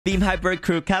Beam Hyper,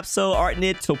 Crew Capsule,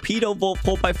 Artnit, Torpedo, Volt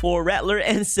 4x4, Rattler,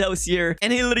 and Celsius.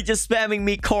 And he literally just spamming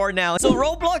me car now. So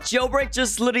Roblox Jailbreak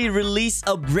just literally released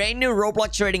a brand new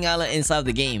Roblox trading island inside of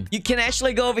the game. You can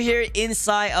actually go over here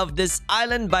inside of this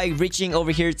island by reaching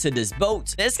over here to this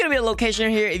boat. There's gonna be a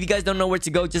location here. If you guys don't know where to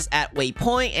go, just at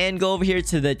waypoint and go over here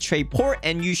to the trade port,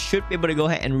 and you should be able to go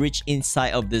ahead and reach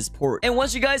inside of this port. And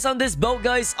once you guys on this boat,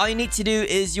 guys, all you need to do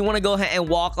is you want to go ahead and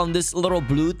walk on this little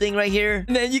blue thing right here,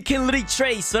 and then you can literally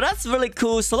trade. So that's really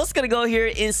cool. So let's gonna go here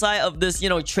inside of this,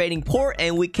 trading port,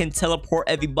 and we can teleport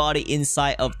everybody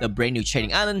inside of the brand new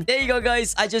trading island. There you go,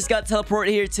 guys. I just got teleported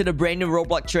here to the brand new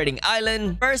Roblox trading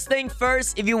island. First thing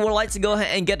first, if you would like to go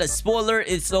ahead and get a spoiler,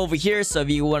 it's over here. So if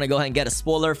you want to go ahead and get a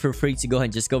spoiler, feel free to go ahead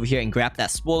and just go over here and grab that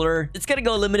spoiler. It's gonna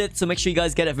go limited, so make sure you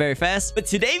guys get it very fast. But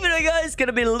today's video, guys, is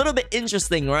gonna be a little bit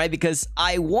interesting, right? Because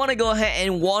I want to go ahead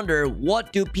and wonder,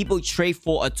 what do people trade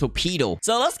for a torpedo?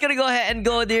 So let's gonna go ahead and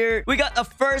go there. We got a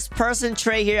first person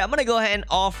trade here. I'm gonna go ahead and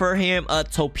offer him a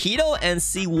torpedo and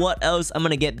see what else I'm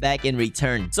gonna get back in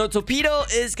return. So torpedo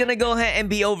is gonna go ahead and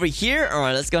be over here. All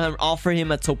right, let's go ahead and offer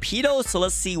him a torpedo. So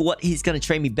let's see what he's gonna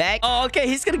trade me back. Oh, okay,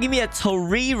 he's gonna give me a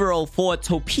Torpedo for a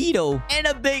torpedo and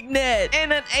a big net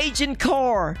and an agent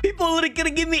car. People are literally gonna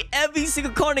give me every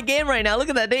single car in the game right now. Look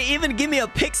at that. They even give me a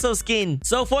pixel skin.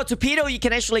 So for a torpedo, you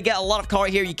can actually get a lot of car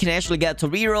here. You can actually get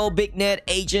Torpedo, big net,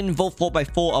 agent, Volt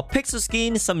 4x4, a pixel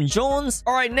skin, some Jones.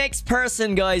 All right, next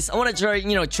person, guys. I want to try,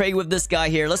 trade with this guy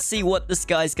here. Let's see what this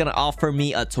guy's gonna offer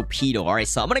me a torpedo. All right,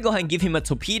 so I'm gonna go ahead and give him a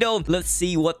torpedo. Let's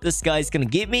see what this guy's gonna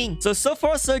give me. So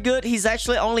far, so good. He's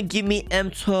actually only give me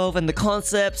M12 and the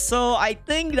concept. So I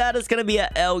think that is gonna be a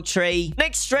L trade.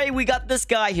 Next trade, we got this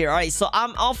guy here. All right, so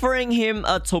I'm offering him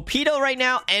a torpedo right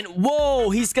now. And whoa,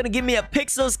 he's gonna give me a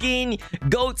pixel skin,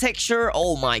 gold texture.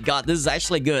 Oh my god, this is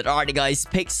actually good. All right, guys,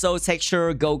 pixel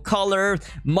texture, gold color,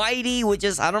 mighty, which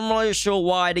is, I'm not really sure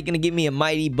why they're gonna give me a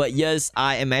mighty, but yes,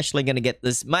 I am actually gonna get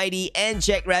this mighty and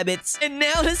jackrabbits. And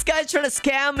now this guy's trying to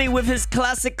scam me with his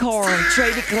classic car.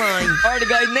 Trade decline. All right,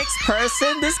 guys, next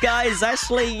person. This guy is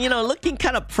actually, looking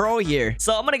kind of pro here.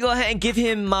 So I'm gonna go ahead and give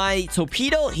him my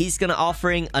torpedo. He's gonna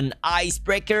offering an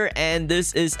icebreaker, and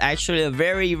this is actually a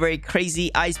very, very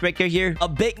crazy icebreaker here. A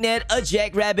big net, a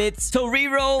jackrabbit,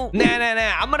 Torpedo. Nah.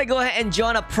 I'm gonna go ahead and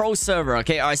join a pro server.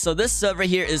 Okay, all right, so this server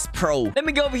here is pro. Let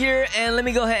me go over here and let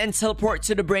me go ahead and teleport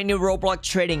to the brand new Roblox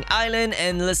trading island,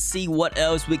 and let's see what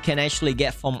else we can actually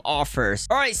get from offers.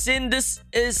 All right, since this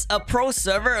is a pro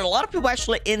server, a lot of people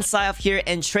actually inside of here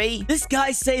and trade. This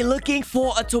guy say looking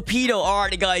for a torpedo. All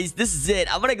right, guys, this is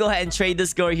it. I'm gonna go ahead and trade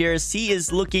this girl here. She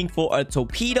is looking for a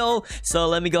torpedo, so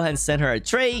let me go ahead and send her a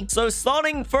trade. So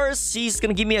starting first, she's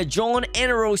gonna give me a John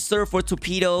and a roaster for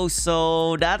torpedo.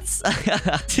 So that's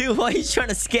dude, why are you trying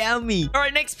to scam me? All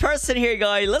right, next person here,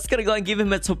 guys. Let's gonna go and give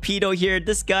him a torpedo here.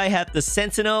 This guy had the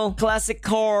Sentinel classic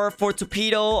car for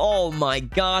torpedo. Oh my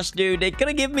gosh, dude, they're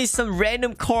gonna give me some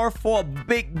random car for a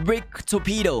big brick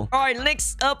torpedo. All right,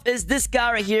 next up is this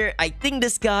guy right here. I think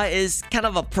this guy is kind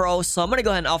of a pro, so I'm gonna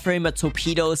go ahead and offer him a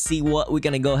torpedo, see what we're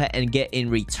gonna go ahead and get in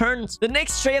return. The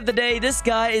next trade of the day, this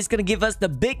guy is gonna give us the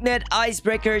big net,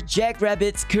 icebreaker,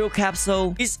 jackrabbits, crew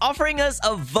capsule. He's offering us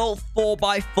a Volt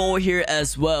 4x4 here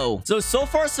as well. So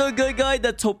far so good, guys.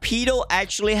 The torpedo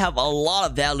actually have a lot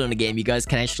of value in the game. You guys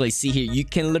can actually see here, you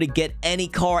can literally get any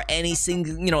car, any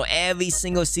single, every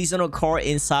single seasonal car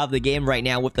inside of the game right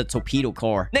now with the torpedo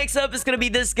car. Next up is gonna be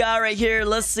this guy right here.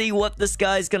 Let's see what this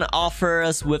guy is gonna offer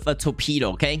us with a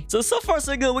torpedo. Okay, so far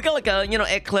so good. We got like a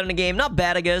egg clear in the game, not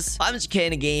bad, I guess. 500k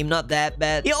in the game, not that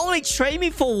bad. You only trade me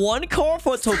for one car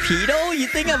for a torpedo? You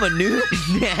think I'm a noob?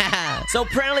 Yeah. So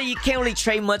apparently you can't really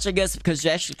trade much, I guess, because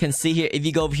you actually can see here, if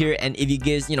you go over here and if you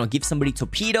give somebody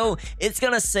torpedo, it's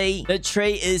gonna say the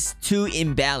trade is too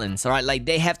imbalanced. All right, like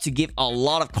they have to give a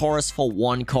lot of cars for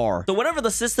one car. So whatever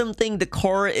the system think the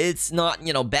car is not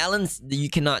balanced, you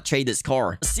cannot trade this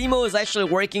car. Simo is actually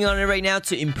working on it right now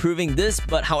to improving this,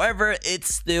 but however,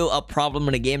 it's still a problem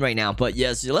in the game right now. But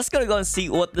yes, let's go and see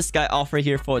what this guy offer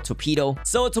here for a torpedo.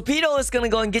 So a torpedo is gonna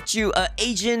go and get you a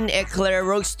agent, eclair,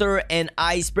 roaster, and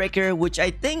icebreaker, which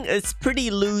I think is pretty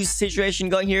loose situation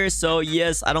going here. So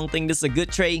yes, I don't think this is a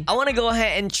good trade. I want to go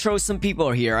ahead and throw some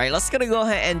people here. All right, let's gonna go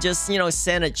ahead and just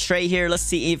send a trade here. Let's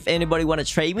see if anybody want to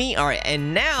trade me. All right,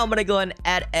 and now I'm gonna go and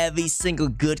add every single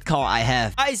good car I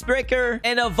have. Icebreaker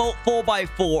and a Volt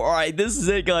 4x4. All right, this is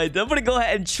it, guys. I'm gonna go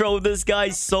ahead and throw this guy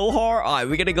so hard. All right,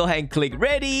 we're gonna go ahead and click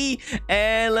ready,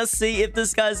 and let's see if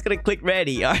this guy's gonna click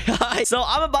ready. All right, so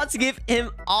I'm about to give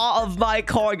him all of my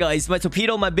car, guys. My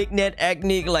torpedo, my big net,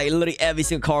 Agnic, like literally every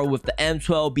single car with the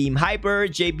M12 Beam Hyper,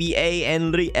 JBA,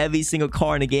 and literally every single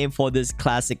car in the game for this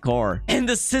classic car. And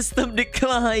the system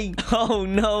declined. Oh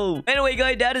no. go. Anyway,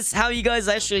 guys, that is how you guys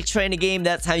actually train the game.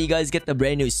 That's how you guys get the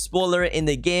brand new spoiler in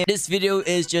the game. This video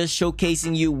is just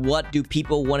showcasing you what do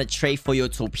people want to trade for your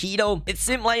Torpedo. It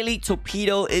seems likely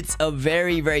Torpedo, it's a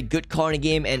very good car in the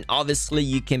game, and obviously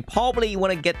you can probably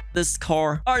want to get this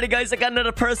car. Alright, guys, I got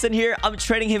another person here. I'm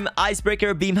trading him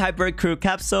Icebreaker, Beam Hyper, Crew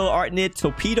Capsule, Artnit,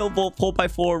 Torpedo, Volt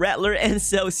 4x4, Rattler, and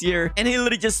Celsius. And he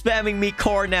literally just spamming me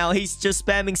car now. He's just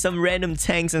spamming some random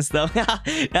tanks and stuff.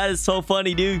 That is so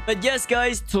funny, dude. But yes,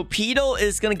 guys, Torpedo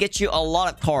is gonna get you a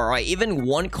lot of car, right? Even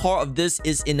one car of this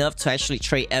is enough to actually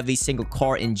trade every single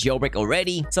car in Jailbreak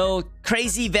already. So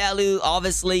crazy value.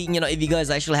 Obviously, you know, if you guys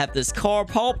actually have this car,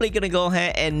 probably gonna go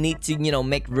ahead and need to, you know,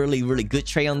 make really good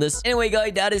trade on this. Anyway,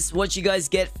 guys, that is what you guys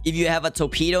get if you have a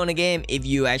Torpedo in the game. If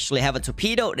you actually have a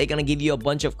Torpedo, they're gonna give you a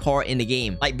bunch of car in the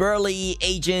game, like Burley,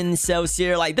 Agent,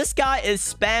 Celsius. Like, this guy is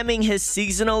spamming his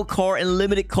seasonal car and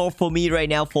limited car for me right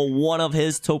now for one of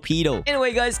his Torpedo.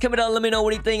 Anyway, guys, comment down, let me know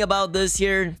what you think about this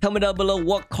here. Comment down below,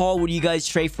 what car would you guys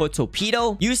trade for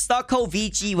Torpedo? Use stock code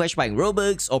VG when buying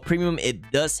Robux or Premium.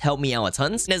 It does help me out a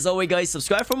ton. And as always, guys,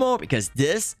 subscribe for more because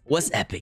this was epic.